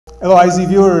Hello IZ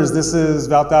viewers, this is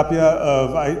Val Tapia of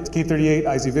K38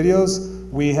 IZVideos.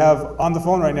 We have on the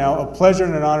phone right now a pleasure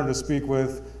and an honor to speak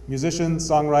with musician,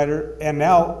 songwriter, and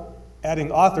now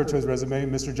adding author to his resume,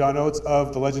 Mr. John Oates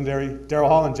of the legendary Daryl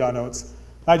Hall and John Oates.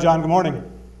 Hi John, good morning.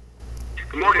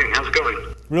 Good morning, how's it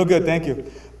going? Real good, thank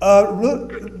you.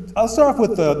 I'll start off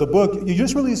with the book. You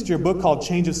just released your book called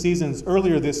Change of Seasons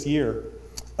earlier this year.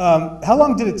 How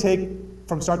long did it take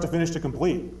from start to finish to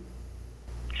complete?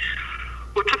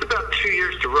 Well, it took about 2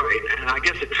 years to write, and I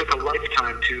guess it took a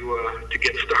lifetime to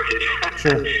get started.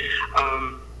 Sure.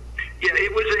 Yeah,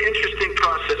 it was an interesting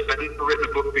process. I'd never written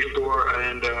a book before,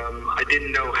 and I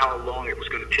didn't know how long it was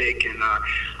going to take. And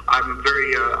I was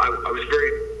very, I was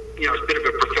a bit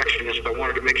of a perfectionist. I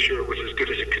wanted to make sure it was as good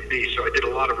as it could be. So I did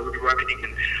a lot of rewriting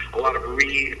and a lot of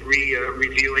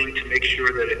reviewing to make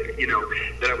sure that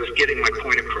that I was getting my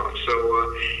point across.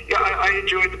 So yeah, I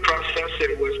enjoyed the process.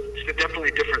 It was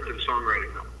definitely different than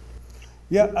songwriting, though.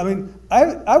 Yeah, I mean,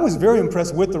 I was very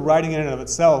impressed with the writing in and of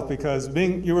itself, because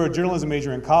you were a journalism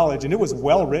major in college, and it was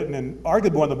well written, and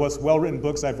arguably one of the most well written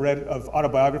books I've read of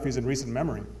autobiographies in recent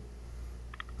memory.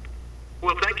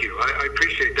 Well, thank you. I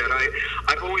appreciate that.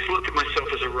 I've always looked at myself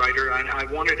as a writer, and I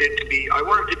wanted it to be,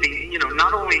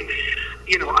 not only,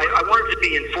 I wanted it to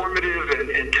be informative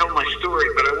and tell my story,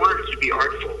 but I wanted it to be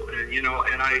artful, and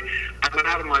I went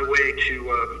out of my way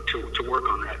to work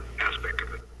on that aspect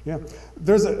of it. Yeah,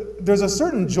 there's a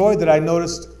certain joy that I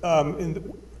noticed,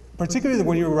 particularly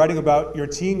when you were writing about your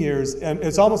teen years, and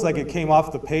it's almost like it came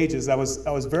off the pages. I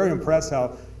was very impressed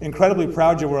how incredibly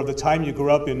proud you were of the time you grew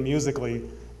up in musically,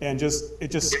 and it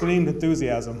just screamed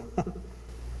enthusiasm.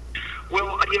 Well,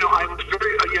 I was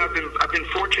very, I've been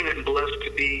fortunate and blessed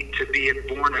to be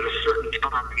born at a certain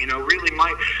time. Really,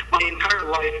 my entire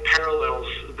life parallels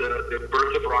the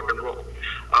birth of rock and roll.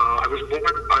 I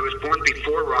was born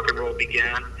before rock and roll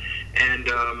began, and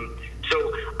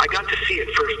so I got to see it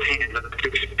firsthand, to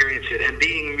experience it, and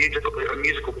being a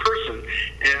musical person,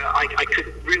 I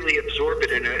could really absorb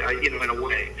it in a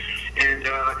way. And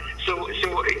so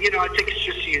I think it's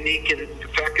just unique in the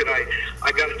fact that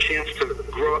I got a chance to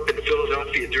grow up in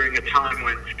Philadelphia during a time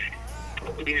when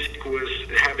music was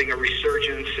having a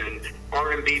resurgence, and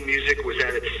R&B music was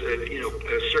at its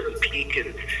a certain peak,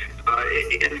 and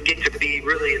get to be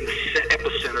really in the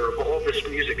epicenter of all this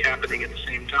music happening at the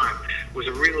same time was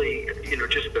a really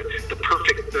just the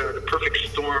perfect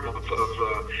storm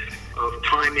of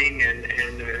timing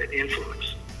and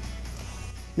influence.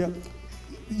 Yeah.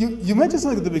 You mentioned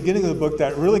something at the beginning of the book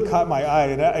that really caught my eye,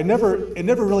 and it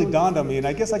never really dawned on me, and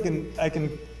I guess I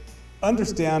can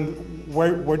understand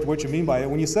what you mean by it.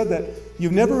 When you said that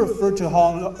you've never referred to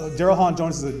Daryl Hall and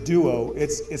Jones as a duo,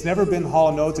 it's never been Hall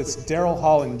and Oates, it's Daryl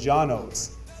Hall and John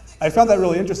Oates. I found that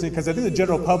really interesting, because I think the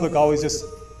general public always just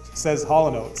says Hall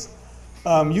and Oates.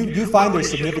 You find there's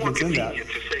significance in that. To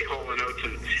say Hall and Oates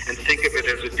and think of it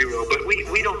as a duo, but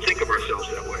we don't think of ourselves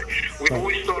that way. We've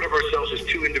always thought of ourselves as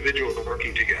two individuals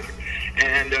working together.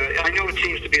 And I know it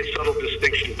seems to be a subtle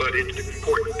distinction, but it's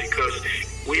important because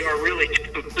we are really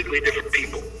two completely different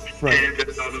people. Right. And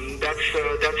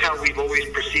that's how we've always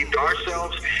perceived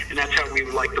ourselves, and that's how we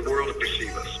would like the world to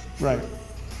perceive us. Right.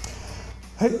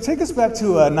 Hey, take us back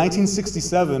to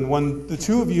 1967, when the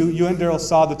two of you and Daryl,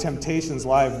 saw the Temptations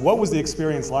live. What was the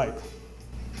experience like?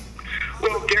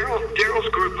 Well, Daryl's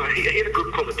group, he had a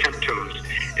group called the Temptones,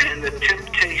 and the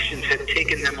Temptations had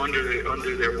taken them under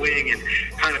their wing and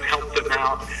kind of helped them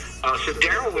out. So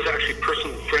Daryl was actually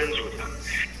personal friends with them.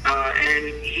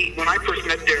 And when I first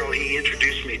met Daryl, he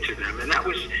introduced me to them, and that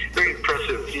was very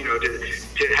impressive,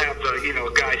 to have,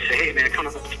 a guy say, hey man, come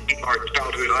on, meet our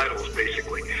childhood idols,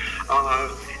 basically.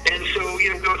 And so,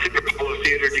 go to the Apollo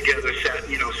Theater together,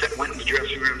 went in the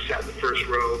dressing room, sat in the first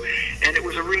row, and it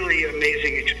was a really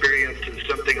amazing experience and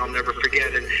something I'll never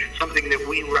forget, and something that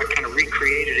we kind of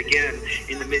recreated again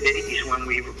in the mid-'80s when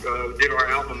we did our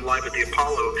album Live at the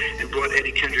Apollo and brought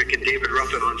Eddie Kendrick and David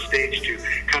Ruffin on stage to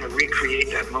kind of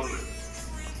recreate that moment.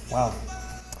 Wow.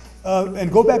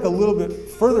 And go back a little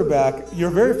bit further back, your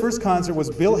very first concert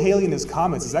was Bill Haley and his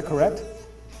Comets, is that correct?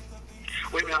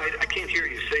 Wait a minute, I can't hear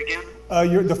you. Say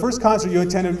again? The first concert you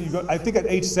attended, I think at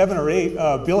age 7 or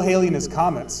 8, Bill Haley and his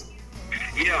Comets.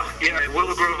 Yeah, at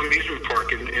Willow Grove Amusement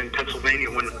Park in Pennsylvania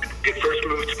when they first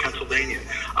moved to Pennsylvania.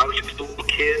 I was just a little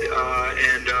kid,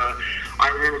 and I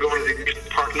remember going to the amusement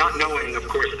park, not knowing, of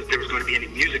course, that there was going to be any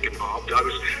music involved. I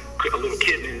was a little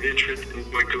kid and interested in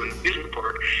going to an amusement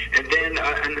park. And then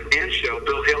in the band show,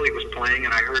 Bill Haley was playing,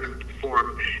 and I heard him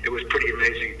perform. It was a pretty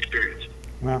amazing experience.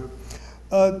 Wow.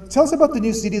 Tell us about the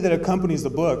new CD that accompanies the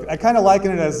book. I kind of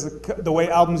liken it as the way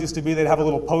albums used to be. They'd have a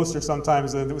little poster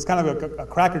sometimes, and it was kind of a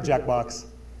Cracker Jack box.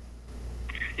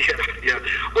 Yeah.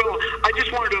 Well, I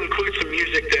just wanted to include some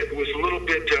music that was a little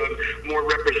bit more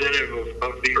representative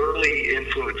of the early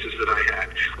influences that I had.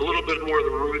 A little bit more of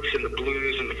the roots and the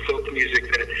blues and the folk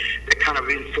music that kind of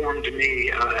informed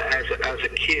me as a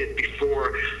kid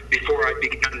before I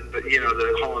began,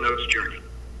 the Hall & Oates journey.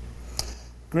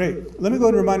 Great. Let me go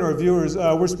ahead and remind our viewers,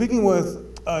 we're speaking with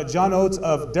John Oates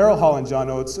of Daryl Hall and John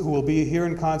Oates, who will be here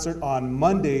in concert on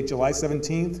Monday, July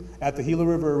 17th at the Gila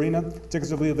River Arena. Tickets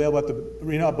will be available at the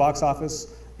arena box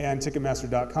office and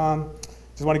Ticketmaster.com.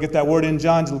 Just want to get that word in,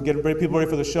 John, to get people ready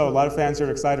for the show. A lot of fans here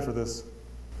are excited for this.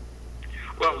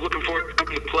 Well, looking forward to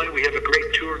coming to play. We have a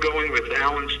great tour going with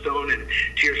Alan Stone and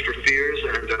Tears for Fears,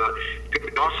 and it's going to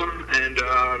be awesome. And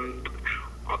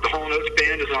the Hall & Oates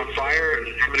band is on fire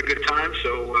and having a good time,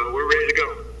 so we're ready to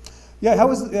go. Yeah, how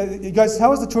has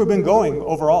the tour been going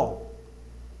overall?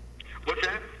 What's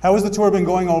that? How has the tour been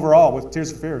going overall with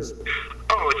Tears for Fears?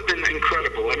 Oh, it's been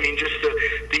incredible. I mean, just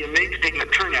the amazing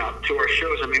turnout to our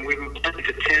shows. I mean, we've been playing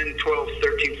to 10, 12,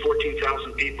 13,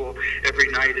 14,000 people every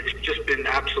night. It's just been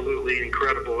absolutely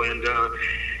incredible, and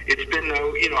it's been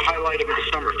a highlight of the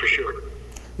summer for sure.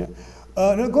 Yeah.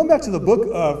 Now going back to the book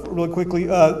really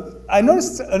quickly, I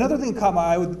noticed another thing that caught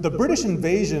my eye. The British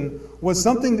invasion was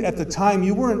something at the time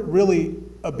you weren't really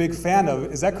a big fan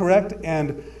of. Is that correct?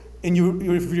 And you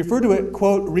refer to it,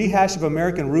 quote, rehash of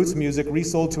American roots music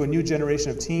resold to a new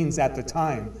generation of teens at the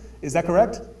time. Is that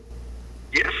correct?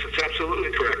 Yes, it's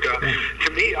absolutely correct.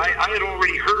 To me, I had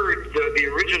already heard the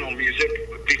original music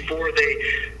before a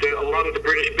lot of the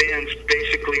British bands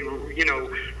basically,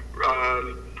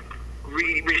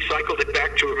 recycled it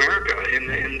back to America, and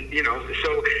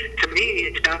so to me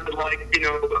it sounded like it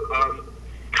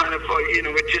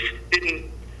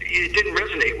didn't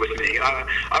resonate with me.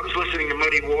 I was listening to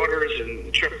Muddy Waters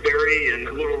and Chuck Berry and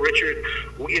Little Richard,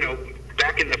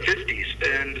 back in the 50s,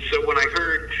 and so when I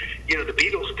heard the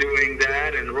Beatles doing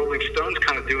that and the Rolling Stones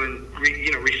kind of doing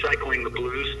recycling the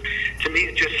blues, to me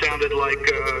it just sounded like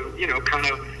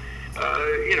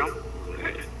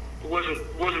wasn't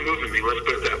moving me. Let's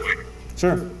put it that way.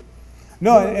 Sure.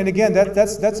 No, and again,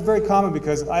 that's very common,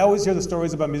 because I always hear the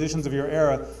stories about musicians of your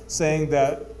era saying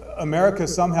that America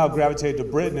somehow gravitated to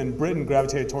Britain and Britain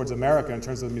gravitated towards America in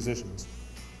terms of the musicians.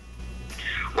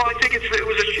 Well, I think it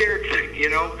was a shared thing,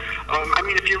 I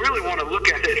mean, if you really want to look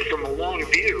at it from a long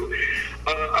view,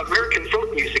 American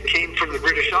folk music came from the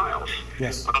British Isles.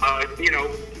 Yes.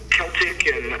 Celtic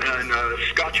and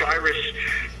Scotch-Irish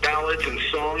ballads and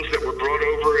songs that were brought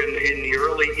over in the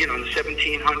early, in the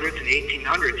 1700s and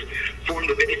 1800s formed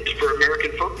the basis for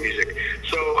American folk music.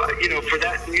 So, for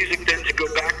that music then to go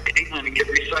back to England and get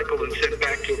recycled and sent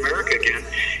back to America again,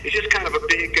 is just kind of a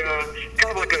big,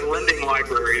 kind of like a lending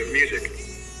library of music.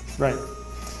 Right.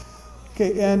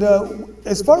 Okay, and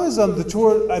as far as the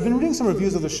tour, I've been reading some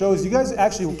reviews of the shows. You guys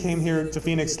actually came here to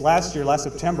Phoenix last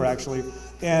September actually,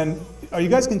 and are you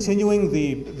guys continuing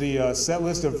the set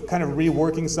list of kind of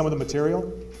reworking some of the material?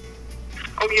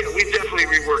 Oh yeah, we've definitely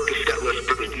reworked the set list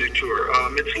for this new tour.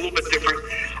 It's a little bit different.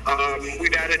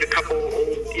 We've added a couple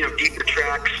old, deeper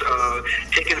tracks,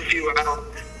 taken a few out,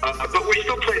 but we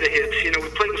still play the hits. We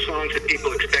play the songs that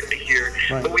people expect to hear,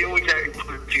 right. But we always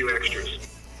include a few extras.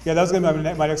 Yeah, that was going to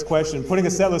be my next question. Putting a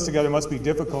set list together must be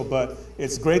difficult, but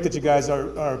it's great that you guys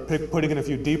are putting in a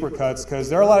few deeper cuts, because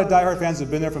there are a lot of diehard fans who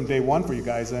have been there from day one for you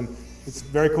guys, and it's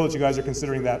very cool that you guys are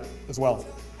considering that as well.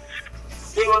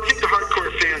 Well, I think the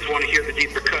hardcore fans want to hear the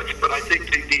deeper cuts, but I think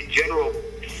the general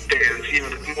fans,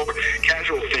 the more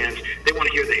casual fans, they want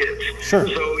to hear the hits. Sure.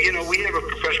 So, we have a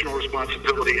professional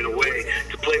responsibility in a way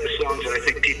to play the songs that I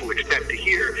think people expect to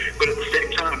hear, but at the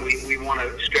same time, we want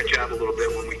to stretch out a little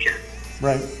bit when we can.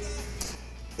 Right.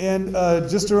 And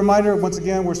just a reminder, once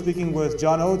again, we're speaking with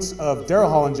John Oates of Daryl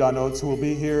Hall and John Oates, who will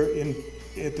be here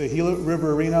at the Gila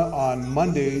River Arena on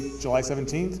Monday, July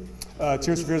 17th.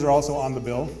 Tears for Fears are also on the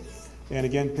bill. And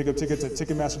again, pick up tickets at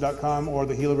Ticketmaster.com or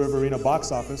the Gila River Arena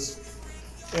box office.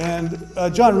 And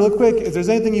John, real quick, if there's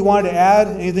anything you wanted to add,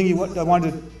 anything you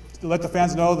wanted to let the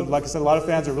fans know, that, like I said, a lot of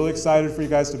fans are really excited for you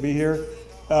guys to be here.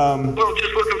 Well,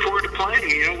 just looking forward to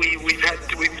playing. We've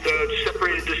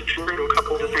separated this tour into a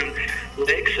couple different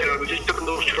legs. We just took a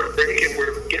little short break, and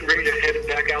we're getting ready to head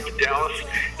back out to Dallas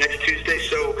next Tuesday.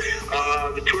 So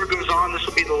the tour goes on. This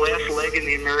will be the last leg in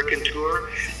the American tour,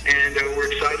 and we're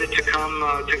excited to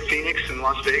come to Phoenix and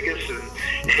Las Vegas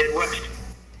and head west.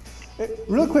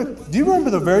 Real quick, do you remember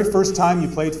the very first time you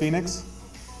played Phoenix?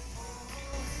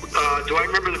 Do I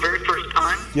remember the very first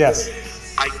time?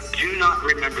 Yes. I do not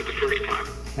remember the first time.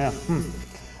 Yeah.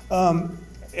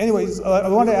 Anyways, I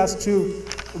wanted to ask too,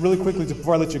 really quickly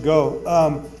before I let you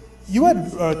go. You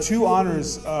had two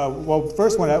honors. Well, the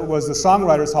first one was the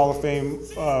Songwriters Hall of Fame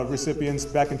recipients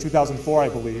back in 2004, I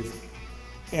believe.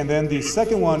 And then the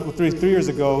second one, three years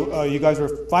ago, you guys were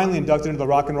finally inducted into the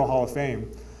Rock and Roll Hall of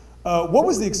Fame. What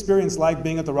was the experience like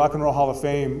being at the Rock and Roll Hall of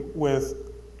Fame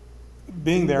with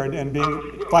being there and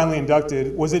being finally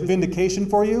inducted? Was it vindication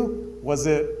for you? Was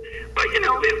it? But you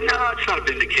know, no, it's not a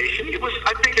vindication. It was.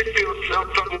 I think it felt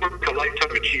more like a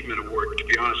lifetime achievement award, to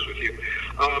be honest with you.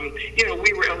 You know,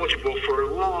 we were eligible for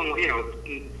a long,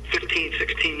 15,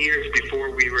 16 years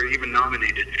before we were even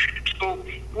nominated. So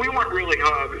we weren't really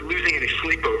losing any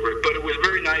sleep over it, but it was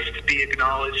very nice to be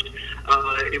acknowledged.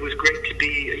 It was great to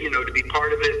be, to be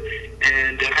part of it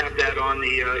and to have that on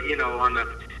the, on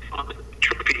the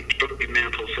trophy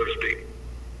mantle, so to speak.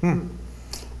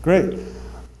 Great.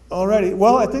 Alrighty.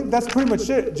 Well, I think that's pretty much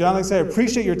it, John. Like I said, I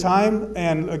appreciate your time.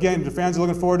 And again, the fans are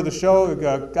looking forward to the show.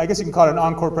 I guess you can call it an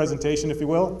encore presentation, if you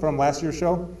will, from last year's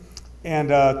show.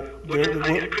 And I couldn't hear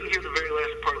the very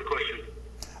last part of the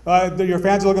question. Your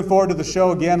fans are looking forward to the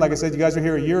show again. Like I said, you guys were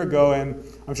here a year ago, and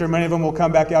I'm sure many of them will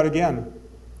come back out again.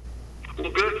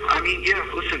 Well, good. I mean, yeah,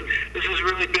 listen, this has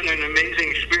really been an amazing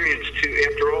experience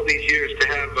after all these years, to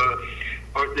have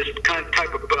this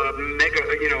type of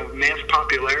mega, mass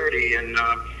popularity and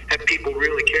have people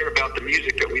really care about the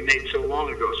music that we made so long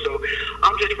ago. So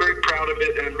I'm just very proud of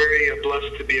it, and I'm very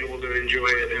blessed to be able to enjoy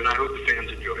it, and I hope the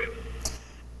fans enjoy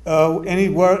it. Any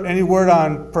word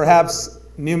on perhaps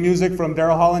new music from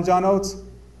Daryl Hall and John Oates?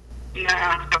 Nah,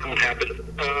 that won't happen.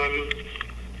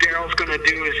 Daryl's going to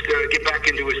do is get back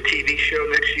into his TV show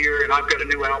next year, and I've got a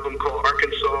new album called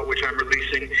Arkansas, which I'm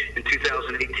releasing in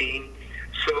 2018.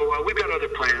 So we've got other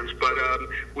plans, but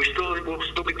we'll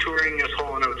still be touring as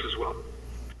Hall & Oates as well.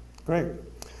 Great.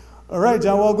 All right,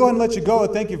 John, well, I'll go ahead and let you go.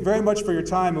 Thank you very much for your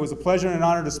time. It was a pleasure and an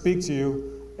honor to speak to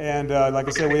you. And like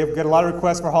I said, we have got a lot of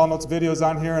requests for Hall & Oates videos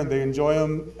on here, and they enjoy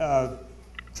them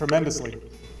tremendously.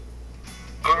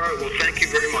 All right, well, thank you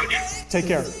very much. Take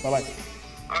care. Bye-bye.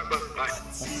 All right, bye.